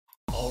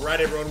All right,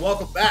 everyone,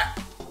 welcome back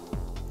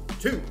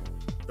to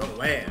the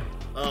Land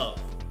of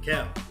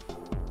Chem.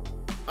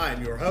 I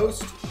am your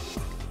host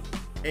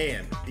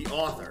and the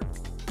author.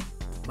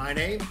 My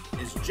name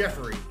is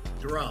Jeffrey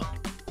Drum.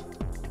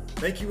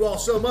 Thank you all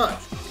so much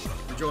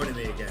for joining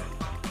me again.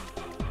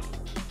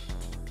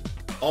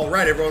 All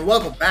right, everyone,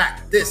 welcome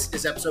back. This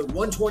is episode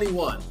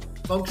 121,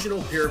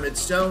 Functional Pyramid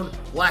Stone,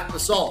 Black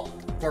Basalt,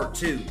 Part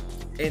 2.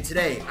 And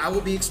today I will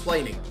be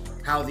explaining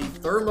how the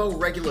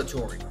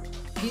thermoregulatory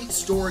heat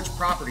storage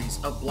properties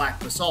of black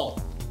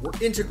basalt were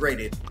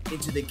integrated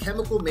into the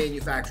chemical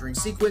manufacturing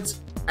sequence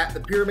at the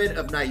Pyramid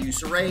of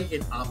Newgrange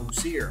in Abu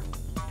Sir.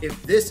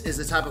 If this is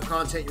the type of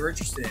content you're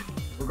interested in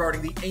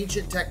regarding the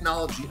ancient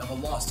technology of a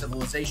lost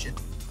civilization,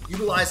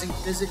 utilizing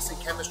physics and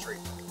chemistry,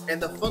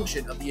 and the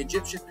function of the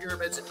Egyptian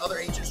pyramids and other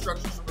ancient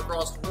structures from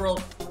across the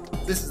world,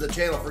 this is the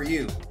channel for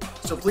you.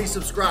 So please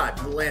subscribe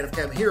to the Land of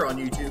Chem here on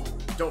YouTube.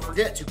 Don't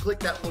forget to click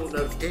that little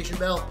notification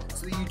bell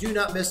so that you do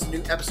not miss the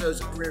new episodes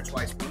that premiere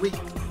twice per week.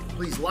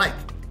 Please like,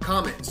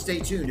 comment, and stay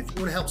tuned if you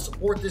want to help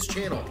support this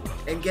channel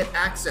and get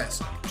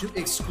access to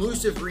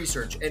exclusive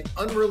research and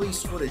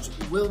unreleased footage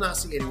that you will not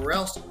see anywhere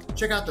else.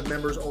 Check out the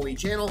members only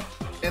channel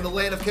and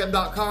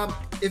thelandofchem.com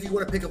if you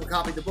want to pick up a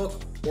copy of the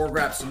book or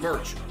grab some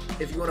merch.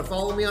 If you want to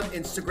follow me on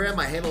Instagram,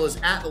 my handle is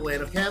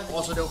 @thelandofchem.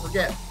 Also, don't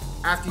forget,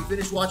 after you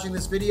finish watching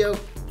this video,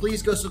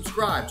 please go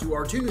subscribe to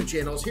our two new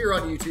channels here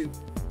on YouTube,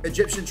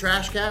 Egyptian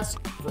Trash Cats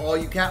for all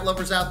you cat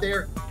lovers out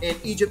there, and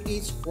Egypt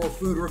Eats for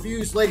food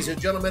reviews. Ladies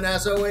and gentlemen,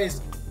 as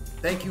always,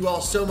 thank you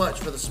all so much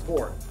for the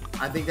support.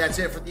 I think that's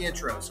it for the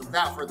intro. So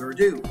without further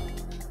ado,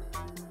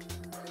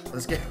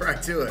 let's get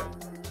right to it.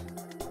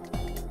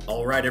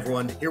 All right,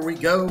 everyone, here we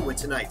go with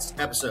tonight's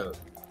episode.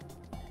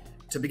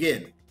 To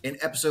begin, in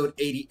episode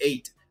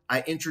 88,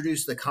 I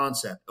introduced the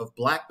concept of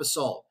black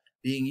basalt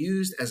being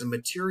used as a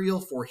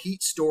material for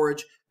heat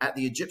storage at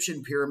the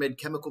Egyptian pyramid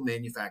chemical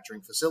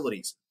manufacturing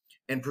facilities,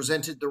 and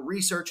presented the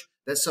research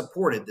that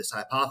supported this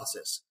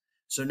hypothesis.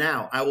 So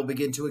now I will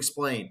begin to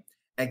explain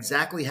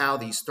exactly how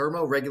these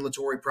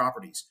thermoregulatory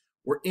properties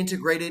were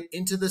integrated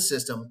into the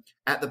system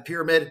at the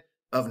Pyramid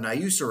of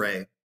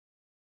Newgrange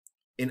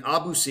in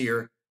Abu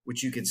Sir,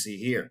 which you can see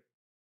here.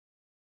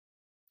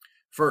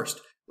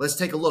 First, let's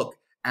take a look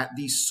at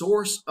the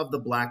source of the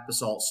black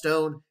basalt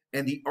stone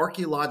and the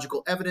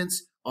archaeological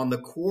evidence on the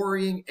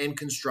quarrying and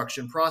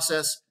construction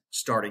process,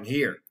 starting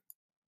here.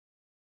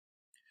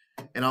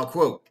 And I'll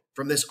quote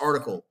from this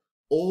article,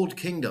 Old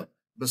Kingdom,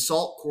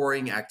 Basalt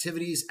Quarrying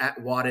Activities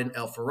at Wadi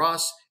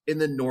el-Ferrous in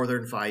the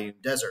Northern Fayum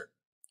Desert.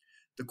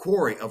 The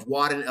quarry of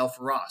Wadi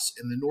el-Ferrous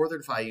in the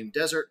Northern Fayum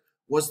Desert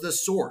was the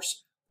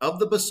source of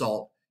the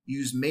basalt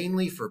used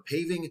mainly for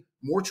paving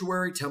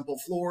mortuary temple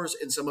floors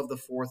in some of the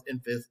 4th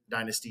and 5th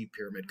dynasty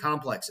pyramid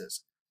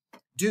complexes.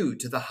 Due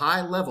to the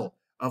high level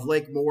of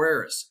Lake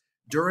Moeris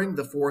during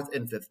the 4th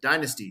and 5th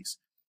dynasties,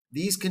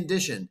 these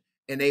conditions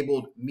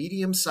enabled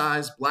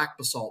medium-sized black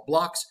basalt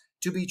blocks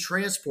to be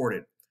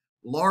transported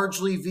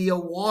largely via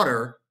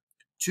water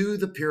to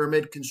the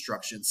pyramid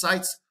construction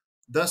sites,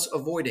 thus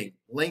avoiding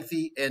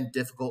lengthy and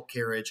difficult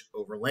carriage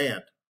over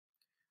land.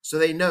 So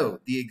they know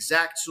the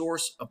exact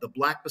source of the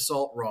black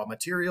basalt raw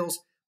materials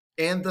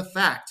and the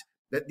fact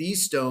that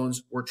these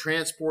stones were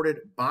transported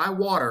by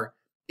water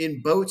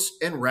in boats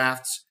and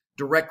rafts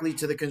directly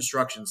to the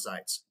construction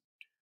sites,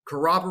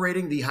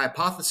 corroborating the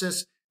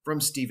hypothesis from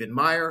Stephen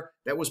Meyer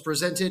that was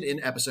presented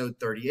in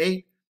episode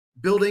 38,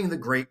 Building the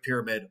Great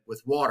Pyramid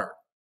with Water.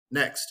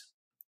 Next,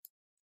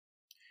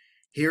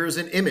 here is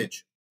an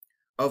image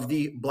of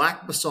the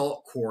black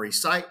basalt quarry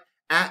site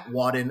at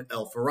Wadi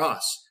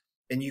el-Ferrous.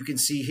 And you can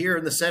see here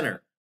in the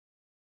center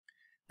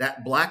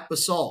that black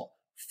basalt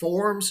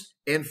forms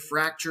and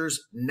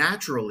fractures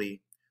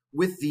naturally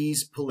with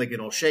these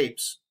polygonal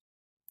shapes.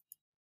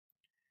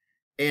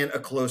 And a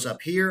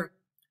close-up here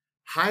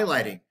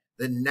highlighting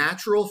the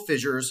natural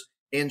fissures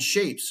and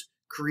shapes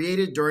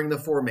created during the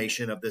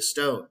formation of this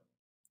stone.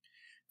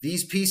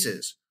 These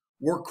pieces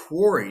were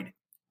quarried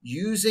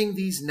using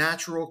these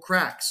natural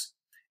cracks,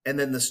 and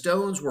then the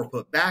stones were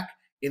put back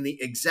in the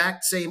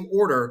exact same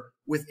order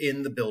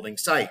within the building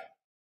site.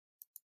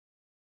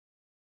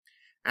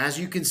 As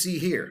you can see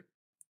here,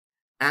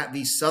 at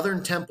the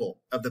southern temple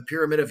of the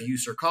Pyramid of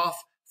Userkaf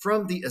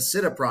from the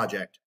Osireion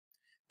project,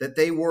 that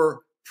they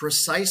were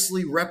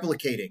precisely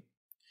replicating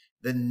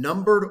the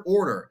numbered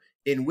order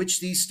in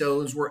which these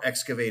stones were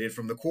excavated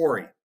from the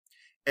quarry.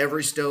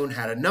 Every stone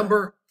had a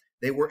number,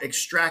 they were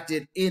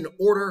extracted in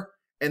order,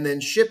 and then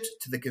shipped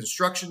to the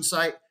construction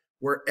site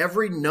where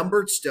every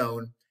numbered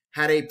stone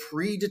had a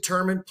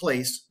predetermined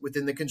place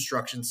within the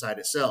construction site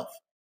itself.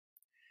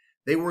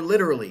 They were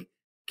literally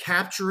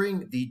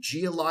capturing the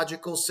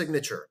geological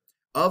signature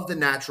of the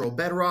natural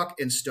bedrock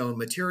and stone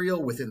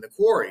material within the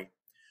quarry,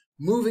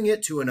 moving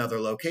it to another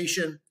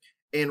location,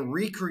 and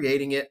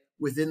recreating it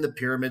within the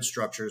pyramid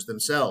structures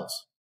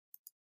themselves.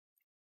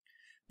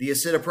 The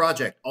Osireion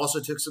project also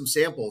took some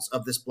samples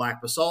of this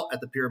black basalt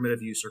at the Pyramid of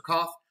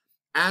Userkaf,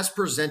 as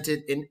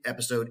presented in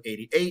episode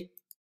 88.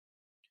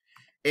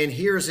 And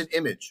here's an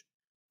image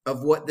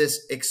of what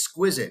this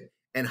exquisite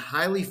and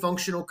highly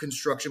functional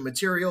construction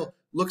material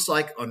looks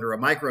like under a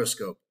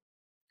microscope.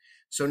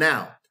 So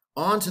now,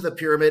 on to the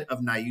pyramid of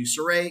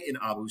Nayusere in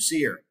Abu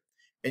Sir.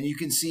 And you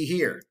can see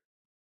here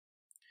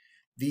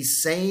the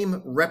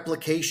same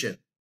replication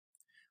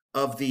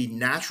of the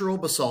natural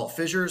basalt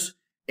fissures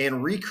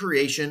and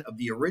recreation of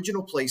the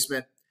original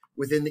placement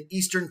within the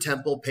Eastern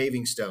Temple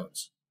paving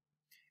stones.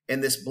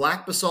 And this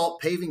black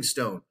basalt paving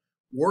stone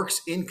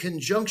works in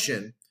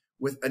conjunction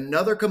with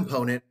another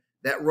component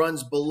that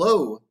runs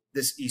below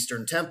this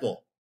Eastern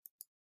Temple,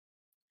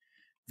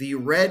 the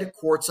red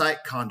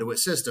quartzite conduit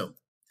system,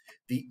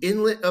 the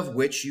inlet of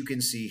which you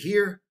can see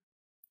here,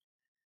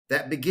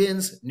 that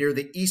begins near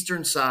the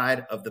eastern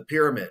side of the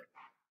pyramid.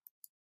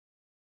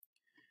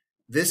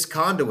 This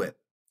conduit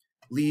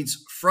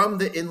leads from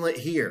the inlet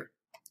here,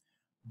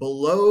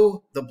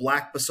 below the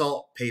black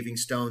basalt paving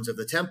stones of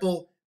the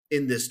temple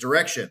in this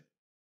direction.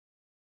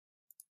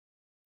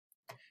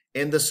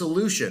 And the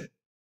solution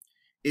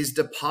is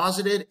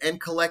deposited and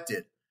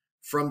collected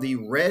from the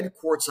red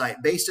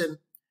quartzite basin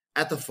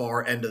at the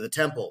far end of the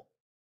temple.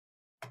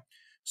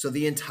 So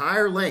the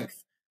entire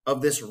length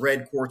of this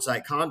red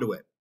quartzite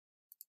conduit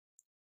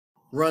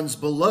runs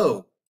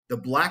below the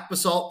black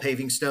basalt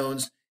paving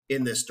stones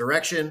in this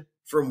direction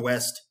from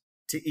west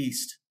to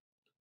east,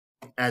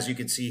 as you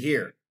can see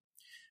here.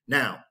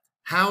 Now,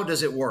 how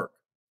does it work?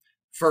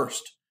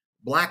 First,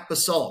 black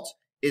basalt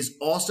is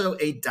also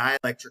a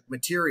dielectric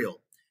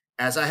material,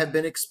 as I have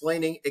been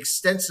explaining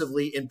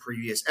extensively in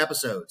previous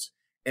episodes,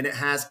 and it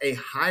has a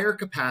higher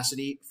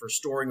capacity for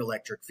storing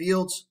electric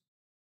fields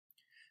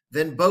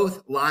than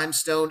both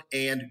limestone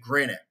and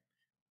granite,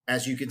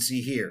 as you can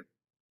see here.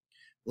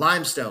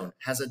 Limestone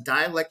has a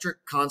dielectric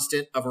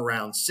constant of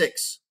around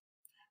 6,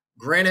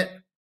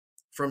 granite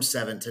from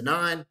 7 to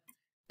 9,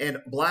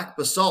 and black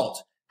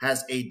basalt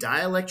has a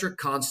dielectric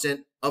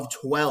constant of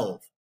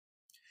 12,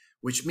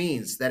 which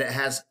means that it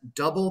has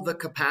double the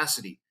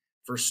capacity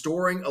for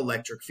storing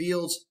electric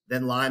fields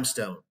than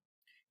limestone,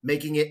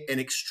 making it an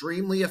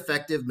extremely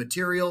effective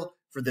material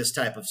for this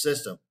type of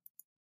system.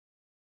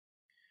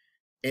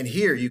 And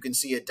here you can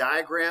see a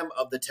diagram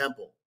of the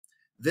temple.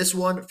 This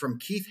one from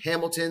Keith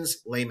Hamilton's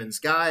Layman's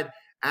Guide,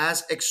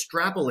 as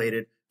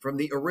extrapolated from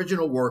the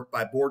original work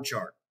by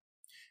Borchardt.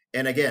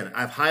 And again,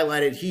 I've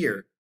highlighted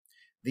here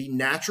the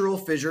natural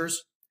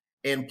fissures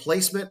and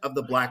placement of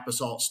the black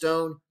basalt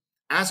stone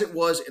as it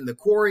was in the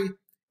quarry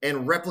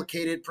and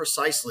replicated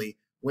precisely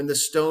when the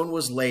stone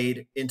was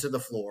laid into the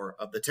floor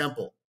of the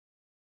temple.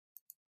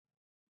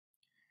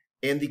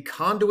 And the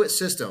conduit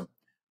system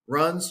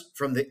runs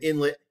from the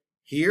inlet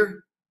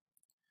here,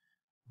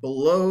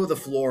 below the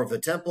floor of the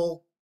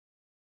temple,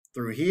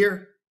 through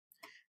here,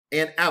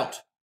 and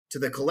out to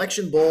the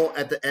collection bowl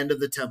at the end of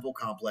the temple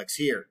complex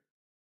here.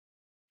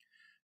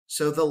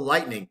 So the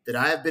lightning that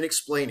I have been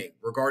explaining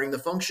regarding the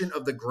function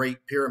of the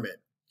Great Pyramid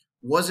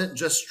wasn't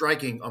just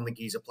striking on the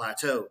Giza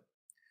Plateau.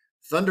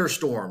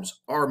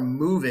 Thunderstorms are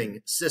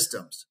moving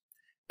systems,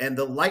 and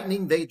the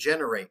lightning they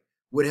generate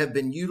would have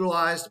been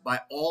utilized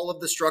by all of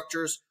the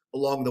structures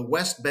along the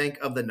west bank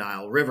of the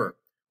Nile River,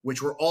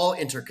 which were all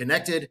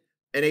interconnected,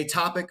 and a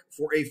topic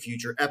for a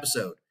future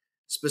episode,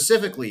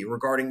 specifically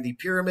regarding the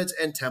pyramids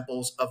and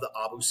temples of the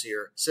Abu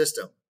Sir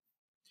system.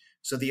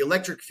 So the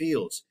electric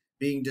fields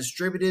being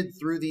distributed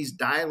through these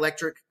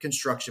dielectric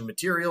construction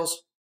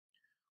materials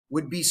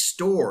would be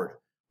stored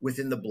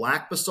within the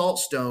black basalt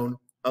stone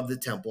of the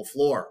temple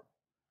floor.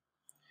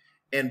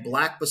 And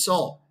black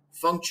basalt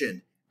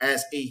functioned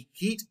as a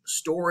heat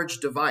storage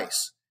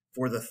device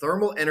for the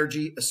thermal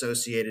energy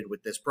associated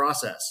with this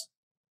process,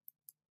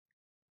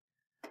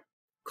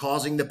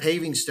 causing the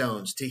paving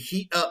stones to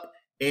heat up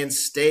and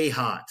stay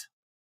hot.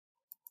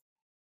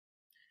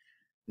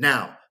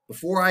 Now,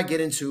 before I get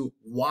into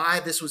why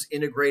this was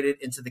integrated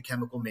into the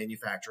chemical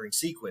manufacturing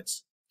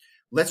sequence,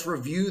 let's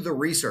review the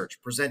research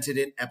presented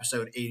in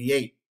episode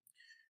 88,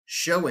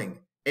 showing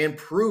and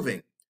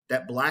proving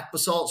that black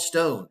basalt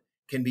stone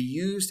can be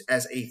used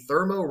as a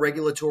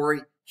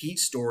thermoregulatory heat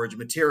storage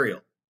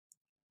material.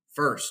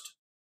 First,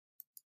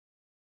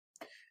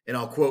 and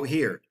I'll quote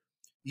here,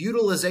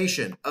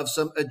 utilization of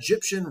some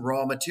Egyptian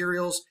raw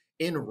materials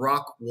in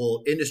rock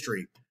wool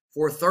industry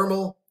for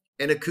thermal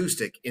and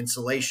acoustic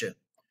insulation.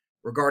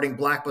 Regarding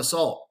black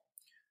basalt,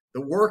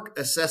 the work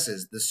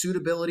assesses the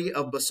suitability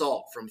of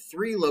basalt from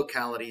 3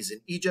 localities in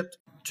Egypt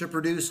to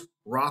produce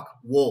rock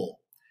wool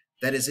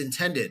that is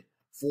intended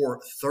for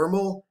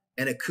thermal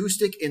and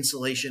acoustic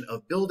insulation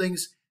of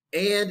buildings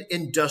and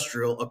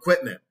industrial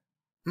equipment.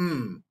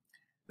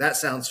 That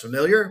sounds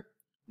familiar.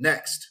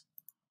 Next,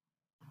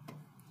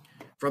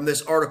 from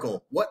this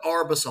article, what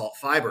are basalt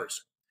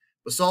fibers?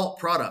 Basalt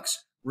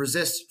products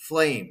resist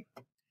flame,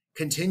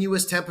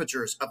 continuous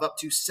temperatures of up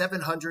to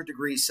 700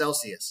 degrees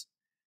Celsius,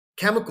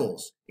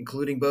 chemicals,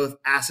 including both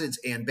acids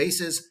and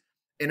bases,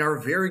 and are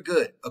very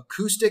good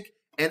acoustic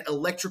and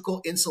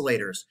electrical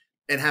insulators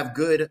and have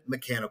good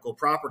mechanical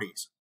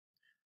properties.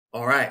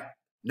 All right,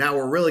 now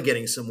we're really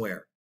getting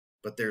somewhere,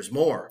 but there's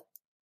more.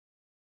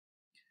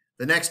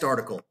 The next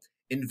article,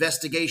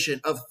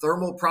 investigation of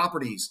thermal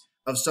properties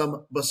of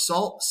some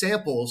basalt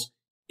samples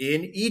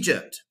in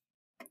Egypt.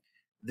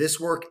 This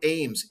work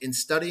aims in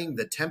studying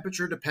the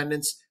temperature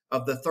dependence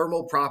of the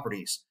thermal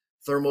properties,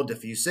 thermal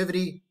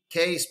diffusivity,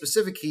 K,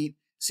 specific heat,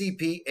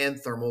 Cp, and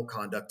thermal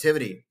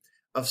conductivity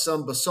of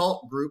some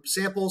basalt group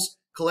samples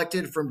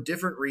collected from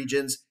different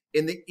regions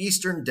in the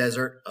eastern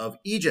desert of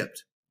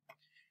Egypt.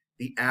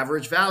 The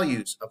average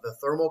values of the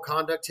thermal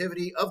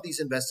conductivity of these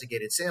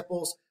investigated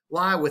samples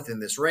lie within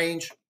this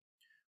range,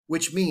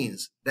 which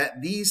means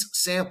that these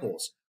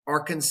samples are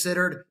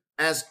considered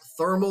as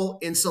thermal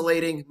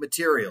insulating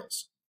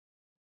materials.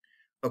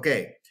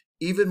 Okay,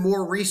 even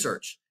more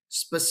research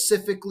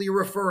specifically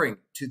referring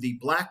to the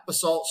black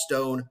basalt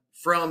stone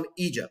from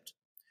Egypt,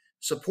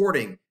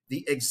 supporting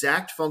the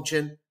exact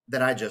function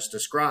that I just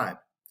described.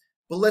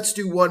 But let's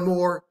do one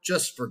more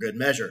just for good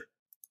measure.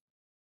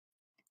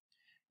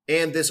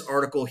 And this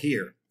article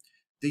here,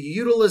 the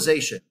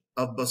utilization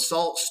of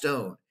basalt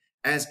stone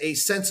as a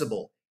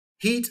sensible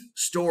heat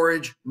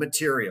storage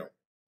material.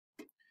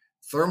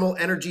 Thermal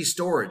energy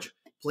storage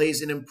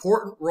plays an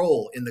important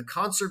role in the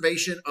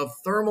conservation of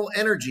thermal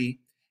energy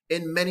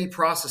in many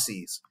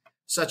processes,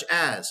 such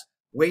as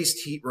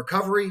waste heat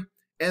recovery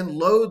and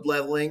load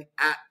leveling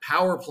at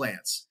power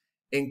plants,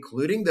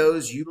 including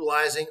those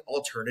utilizing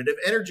alternative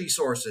energy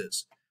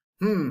sources.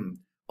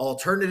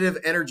 Alternative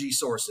energy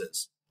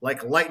sources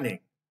like lightning.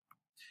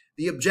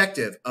 The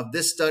objective of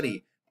this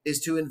study is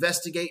to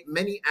investigate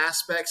many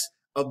aspects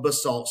of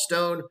basalt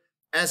stone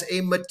as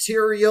a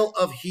material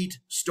of heat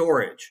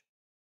storage.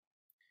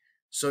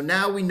 So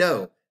now we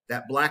know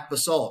that black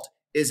basalt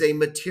is a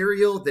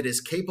material that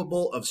is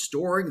capable of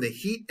storing the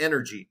heat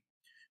energy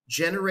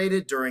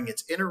generated during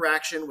its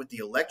interaction with the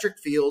electric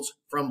fields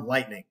from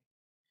lightning.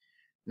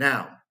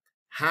 Now,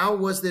 how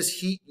was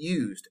this heat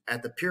used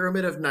at the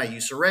Pyramid of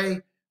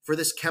Osireion for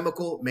this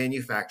chemical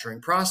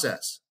manufacturing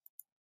process?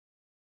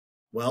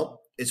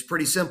 Well, it's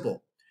pretty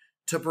simple.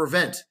 To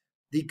prevent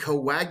the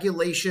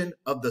coagulation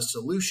of the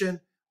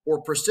solution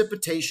or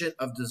precipitation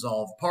of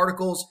dissolved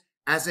particles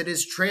as it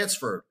is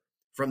transferred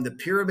from the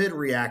pyramid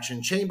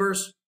reaction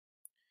chambers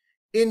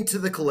into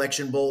the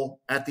collection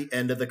bowl at the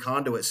end of the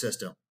conduit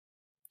system.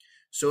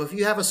 So if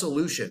you have a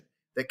solution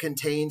that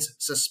contains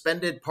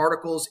suspended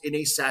particles in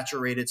a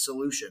saturated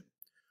solution,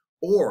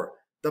 or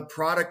the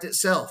product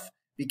itself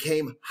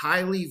became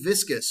highly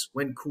viscous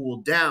when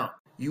cooled down,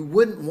 you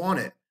wouldn't want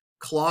it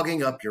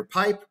clogging up your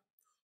pipe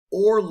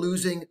or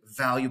losing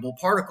valuable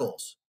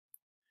particles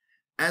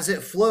as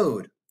it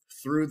flowed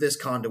through this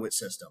conduit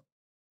system,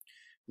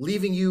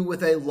 leaving you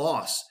with a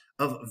loss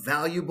of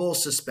valuable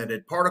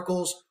suspended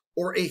particles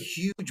or a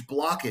huge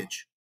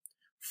blockage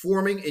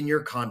forming in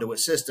your conduit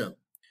system.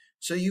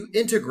 So you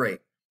integrate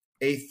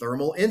a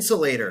thermal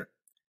insulator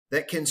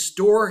that can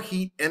store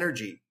heat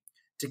energy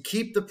to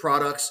keep the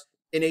products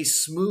in a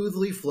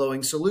smoothly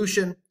flowing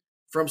solution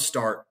from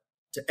start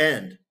to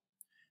end,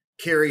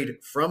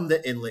 carried from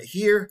the inlet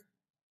here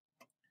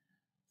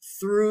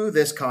through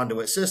this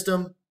conduit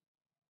system,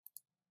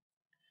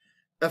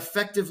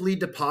 effectively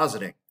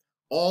depositing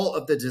all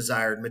of the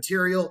desired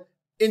material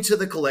into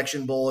the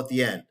collection bowl at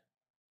the end.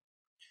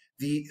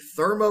 The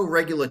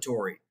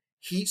thermoregulatory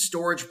heat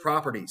storage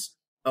properties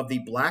of the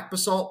black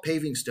basalt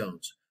paving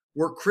stones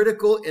were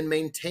critical in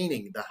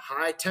maintaining the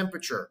high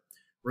temperature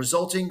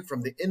resulting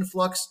from the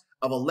influx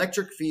of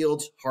electric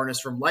fields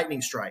harnessed from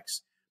lightning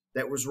strikes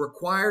that was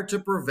required to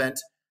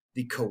prevent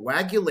the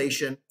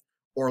coagulation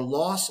or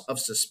loss of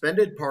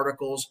suspended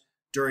particles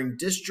during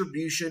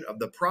distribution of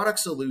the product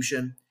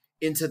solution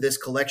into this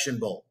collection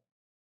bowl.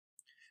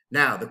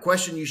 Now, the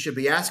question you should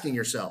be asking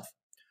yourself,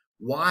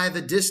 why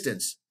the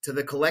distance to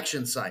the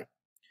collection site?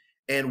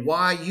 And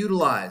why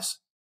utilize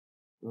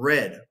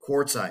red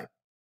quartzite?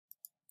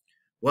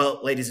 Well,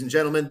 ladies and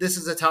gentlemen, this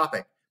is a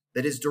topic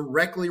that is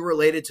directly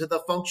related to the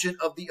function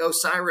of the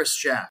Osiris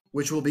shaft,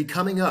 which will be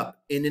coming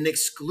up in an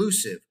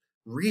exclusive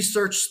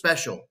research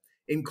special,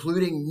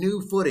 including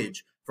new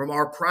footage from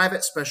our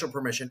private special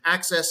permission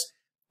access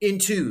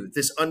into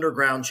this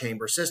underground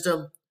chamber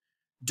system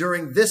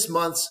during this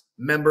month's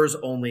members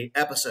only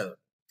episode.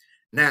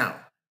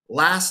 Now,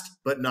 last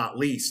but not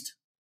least,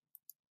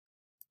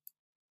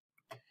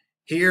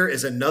 here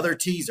is another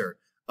teaser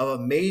of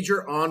a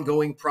major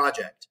ongoing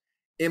project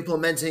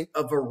implementing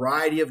a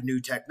variety of new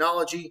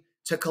technology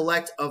to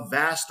collect a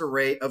vast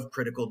array of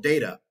critical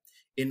data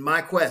in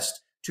my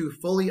quest to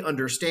fully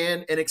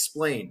understand and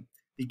explain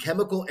the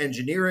chemical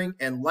engineering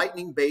and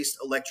lightning-based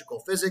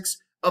electrical physics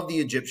of the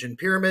Egyptian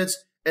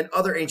pyramids and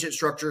other ancient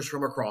structures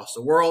from across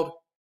the world.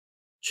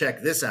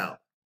 Check this out.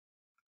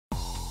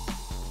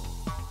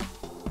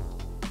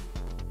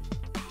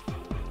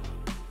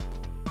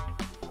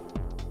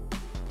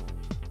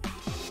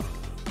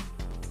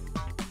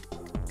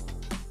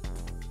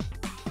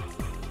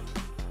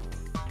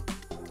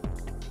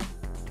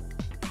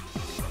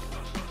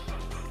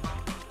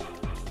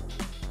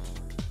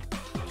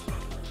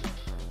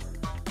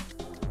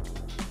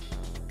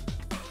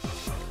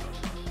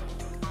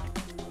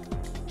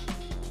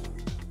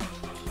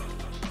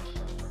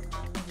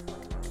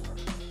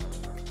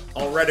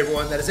 All right,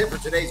 everyone, that is it for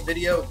today's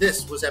video.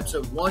 This was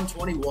episode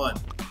 121,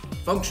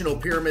 Functional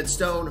Pyramid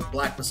Stone,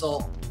 Black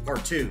Basalt,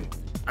 Part 2.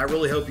 I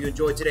really hope you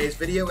enjoyed today's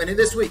video, and in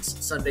this week's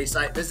Sunday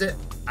site visit,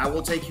 I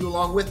will take you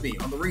along with me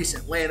on the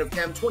recent Land of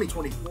Chem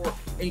 2024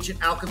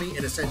 Ancient Alchemy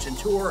and Ascension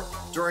Tour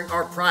during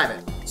our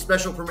private,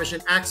 special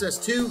permission access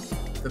to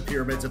the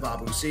Pyramids of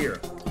Abu Sir.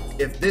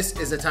 If this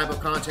is the type of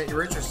content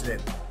you're interested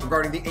in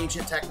regarding the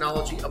ancient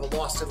technology of a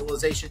lost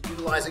civilization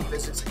utilizing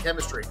physics and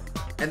chemistry,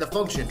 and the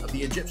function of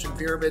the Egyptian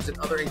pyramids and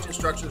other ancient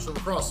structures from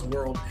across the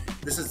world,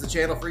 this is the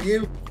channel for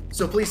you.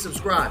 So please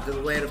subscribe to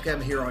the Land of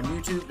Chem here on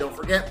YouTube. Don't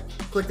forget,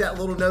 click that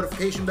little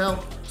notification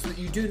bell so that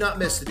you do not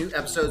miss the new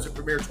episodes that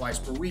premiere twice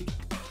per week.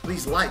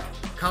 Please like,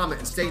 comment,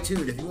 and stay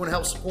tuned. If you want to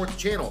help support the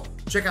channel,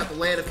 check out the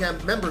Land of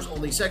Chem members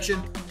only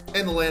section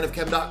and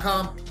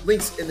thelandofchem.com.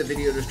 Links in the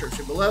video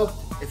description below.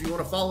 If you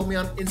want to follow me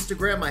on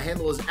Instagram, my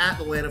handle is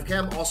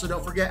 @thelandofchem. Also,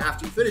 don't forget,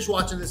 after you finish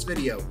watching this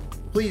video,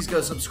 please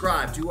go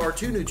subscribe to our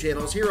 2 new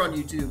channels here on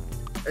YouTube,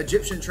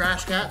 Egyptian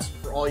Trash Cats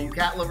for all you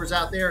cat lovers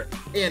out there,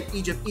 and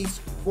Egypt Eats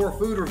for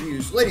food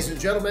reviews. Ladies and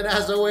gentlemen,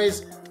 as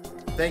always,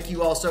 thank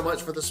you all so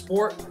much for the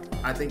support.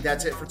 I think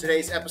that's it for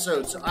today's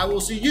episode, so I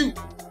will see you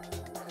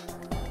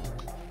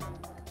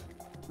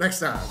next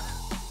time.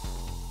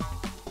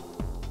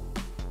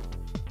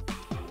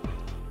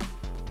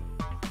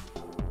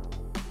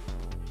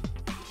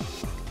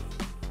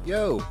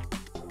 Yo,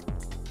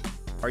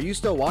 are you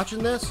still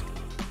watching this?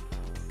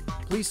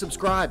 Please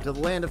subscribe to the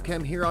Land of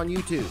Chem here on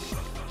YouTube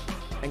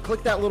and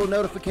click that little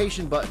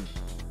notification button.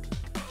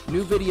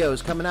 New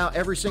videos coming out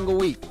every single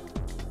week.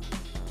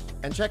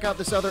 And check out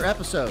this other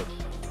episode.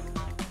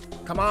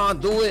 Come on,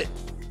 do it.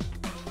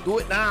 Do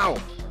it now.